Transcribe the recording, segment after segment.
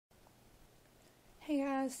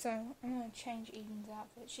guys, so I'm going to change Eden's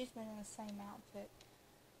outfit. She's been in the same outfit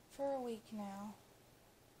for a week now.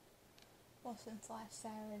 Well, since last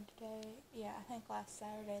Saturday. Yeah, I think last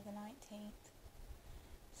Saturday the 19th.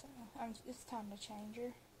 So, it's time to change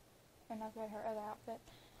her. And I've got her other outfit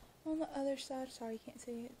on the other side. Sorry, you can't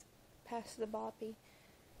see it. It's past the boppy.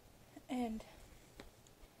 And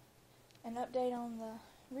an update on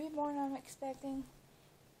the Reborn I'm expecting.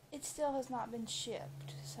 It still has not been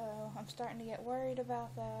shipped, so I'm starting to get worried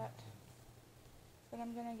about that. But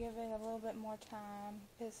I'm going to give it a little bit more time,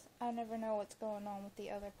 because I never know what's going on with the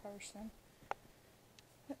other person,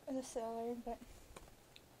 the seller. But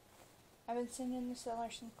I've been sending the seller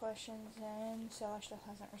some questions, and the seller still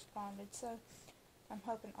hasn't responded, so I'm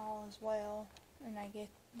hoping all is well, and I get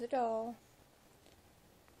the doll.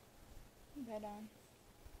 But, like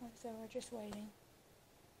I said, we're just waiting.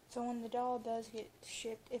 So when the doll does get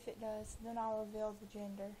shipped, if it does, then I'll reveal the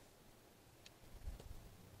gender.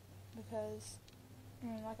 Because,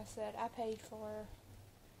 like I said, I paid for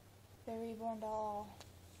the Reborn doll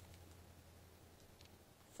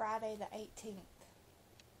Friday the 18th.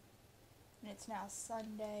 And it's now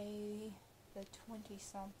Sunday the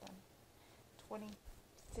 20-something.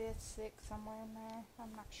 25th, 6th, somewhere in there.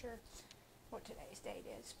 I'm not sure what today's date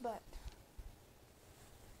is, but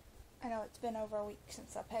I know it's been over a week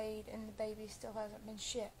since I paid, and the baby still hasn't been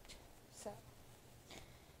shipped, so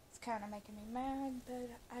it's kind of making me mad, but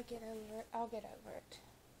I'll get over it,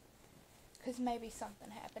 because maybe something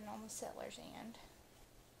happened on the seller's end.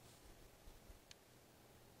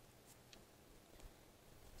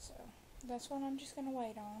 So, that's what I'm just going to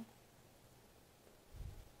wait on.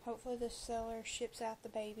 Hopefully the seller ships out the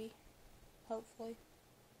baby. Hopefully.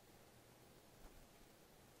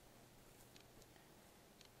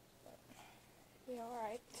 Be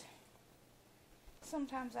alright.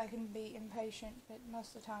 Sometimes I can be impatient, but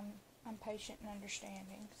most of the time I'm patient and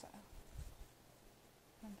understanding, so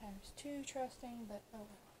sometimes too trusting, but oh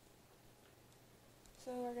well.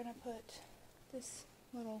 So we're gonna put this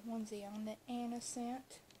little onesie on that Anna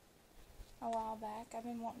sent a while back. I've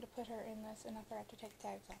been wanting to put her in this, and I forgot to take the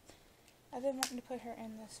tags off. I've been wanting to put her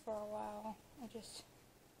in this for a while. I just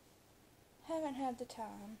haven't had the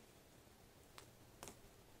time.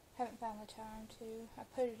 Haven't found the time to. I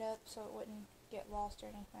put it up so it wouldn't get lost or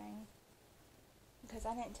anything, because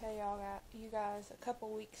I didn't tell you guys a couple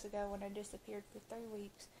weeks ago when I disappeared for 3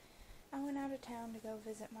 weeks. I went out of town to go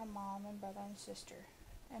visit my mom and brother and sister,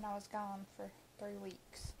 and I was gone for 3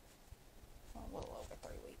 weeks. Well, a little over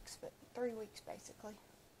 3 weeks, but 3 weeks basically,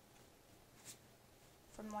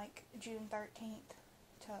 from like June 13th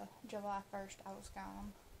to July 1st I was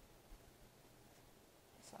gone.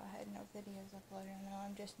 So I had no videos uploaded. I know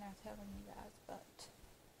I'm just now telling you guys, but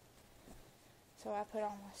so I put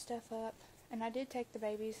all my stuff up, and I did take the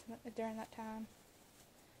babies during that time.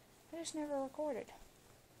 I just never recorded.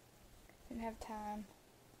 Didn't have time.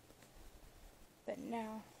 But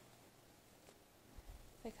now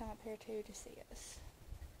they come up here too to see us.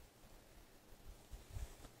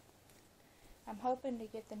 I'm hoping to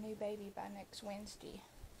get the new baby by next Wednesday.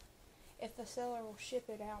 If the seller will ship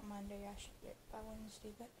it out Monday, I should get it by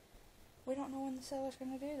Wednesday, but we don't know when the seller's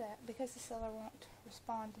going to do that, because the seller won't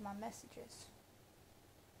respond to my messages.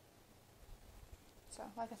 So,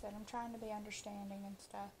 like I said, I'm trying to be understanding and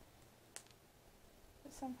stuff,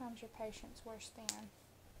 but sometimes your patience wears thin.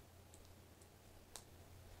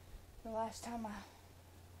 The last time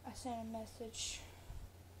I sent a message,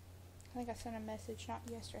 I think I sent a message, not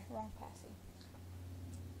yesterday, wrong passy.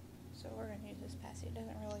 So we're going to use this passy. It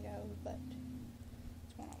doesn't really go, but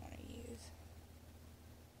it's one I want to use.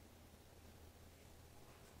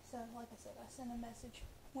 So, like I said, I sent a message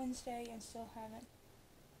Wednesday and still haven't.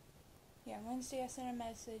 Yeah, Wednesday I sent a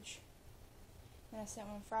message, and I sent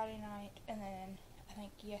one Friday night, and then I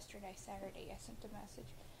think yesterday, Saturday, I sent a message,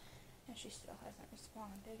 and she still hasn't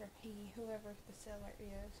responded, or he, whoever the seller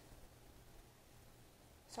is.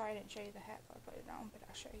 Sorry I didn't show you the hat before I put it on, but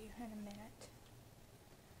I'll show you in a minute.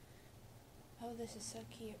 Oh, this is so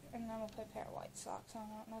cute. And I'm going to put a pair of white socks on.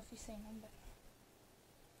 I don't know if you've seen them, but.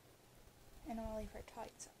 And I'm going to leave her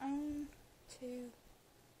tights on, too.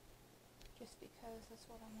 Just because that's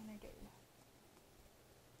what I want to do.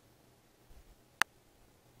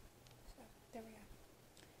 So, there we go.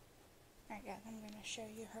 Alright, guys, I'm going to show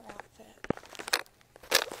you her outfit.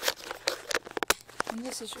 And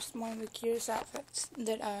this is just one of the cutest outfits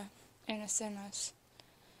that Anna sent us.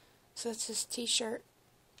 So, it's this t-shirt.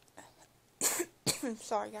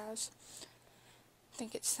 Sorry guys, I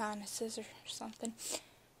think it's sinuses or something.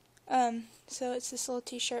 So it's this little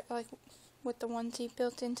t-shirt like with the onesie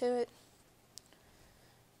built into it,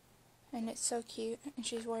 And it's so cute. And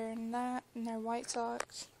she's wearing that and their white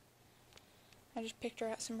socks. I just picked her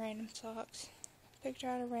out some random socks. Picked her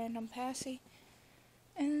out a random passy.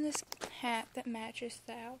 And this hat that matches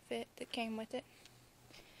the outfit that came with it.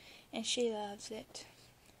 And she loves it.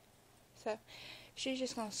 So, she's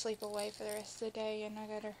just going to sleep away for the rest of the day. And I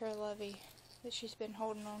got her lovey that she's been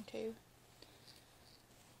holding on to.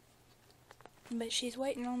 But she's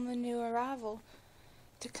waiting on the new arrival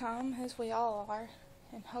to come, as we all are.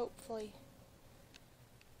 And hopefully,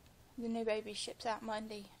 the new baby ships out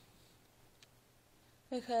Monday.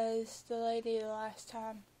 Because the lady the last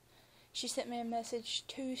time, she sent me a message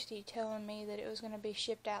Tuesday telling me that it was going to be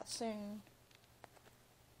shipped out soon.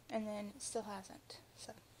 And then it still hasn't.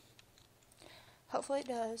 So, hopefully it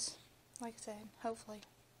does. Like I said, hopefully.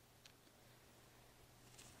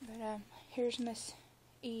 But, here's Miss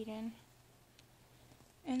Eden.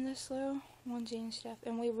 In this little onesie and stuff.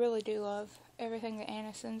 And we really do love everything that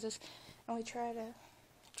Anna sends us. And we try to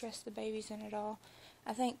dress the babies in it all.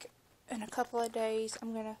 I think in a couple of days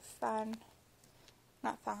I'm going to I'm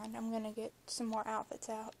going to get some more outfits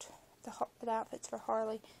out. The outfits for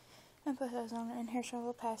Harley. And put those on her. And here's her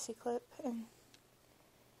little passy clip. And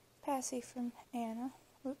passy from Anna.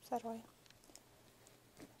 Oops, that way.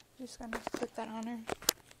 Just going to put that on her.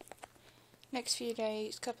 Next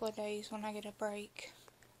couple of days when I get a break,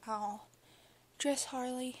 I'll dress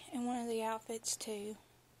Harley in one of the outfits too.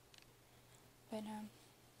 But,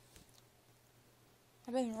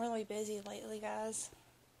 I've been really busy lately, guys.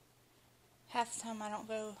 Half the time I'm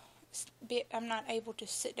not able to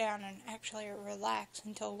sit down and actually relax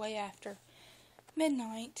until way after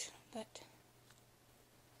midnight. But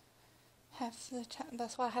half the time,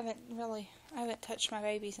 that's why I haven't touched my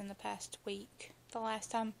babies in the past week. The last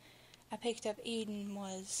time I picked up Eden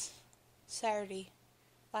was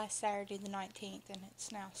last Saturday the 19th, and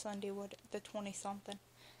it's now Sunday the 20-something.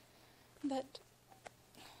 But,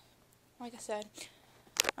 like I said,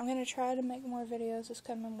 I'm going to try to make more videos this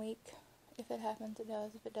coming week. If it happens, it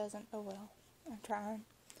does. If it doesn't, oh well. I'm trying.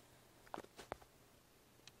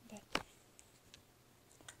 But,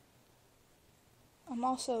 I'm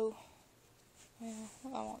also, well,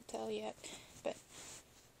 I won't tell yet, but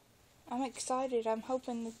I'm excited. I'm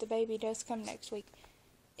hoping that the baby does come next week.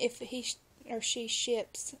 If he or she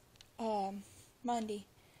ships Monday,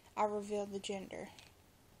 I reveal the gender.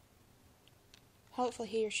 Hopefully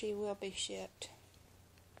he or she will be shipped.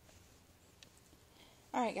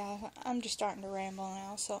 Alright guys, I'm just starting to ramble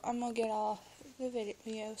now, so I'm going to get off the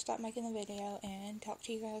video, stop making the video, and talk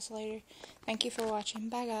to you guys later. Thank you for watching.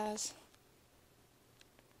 Bye guys.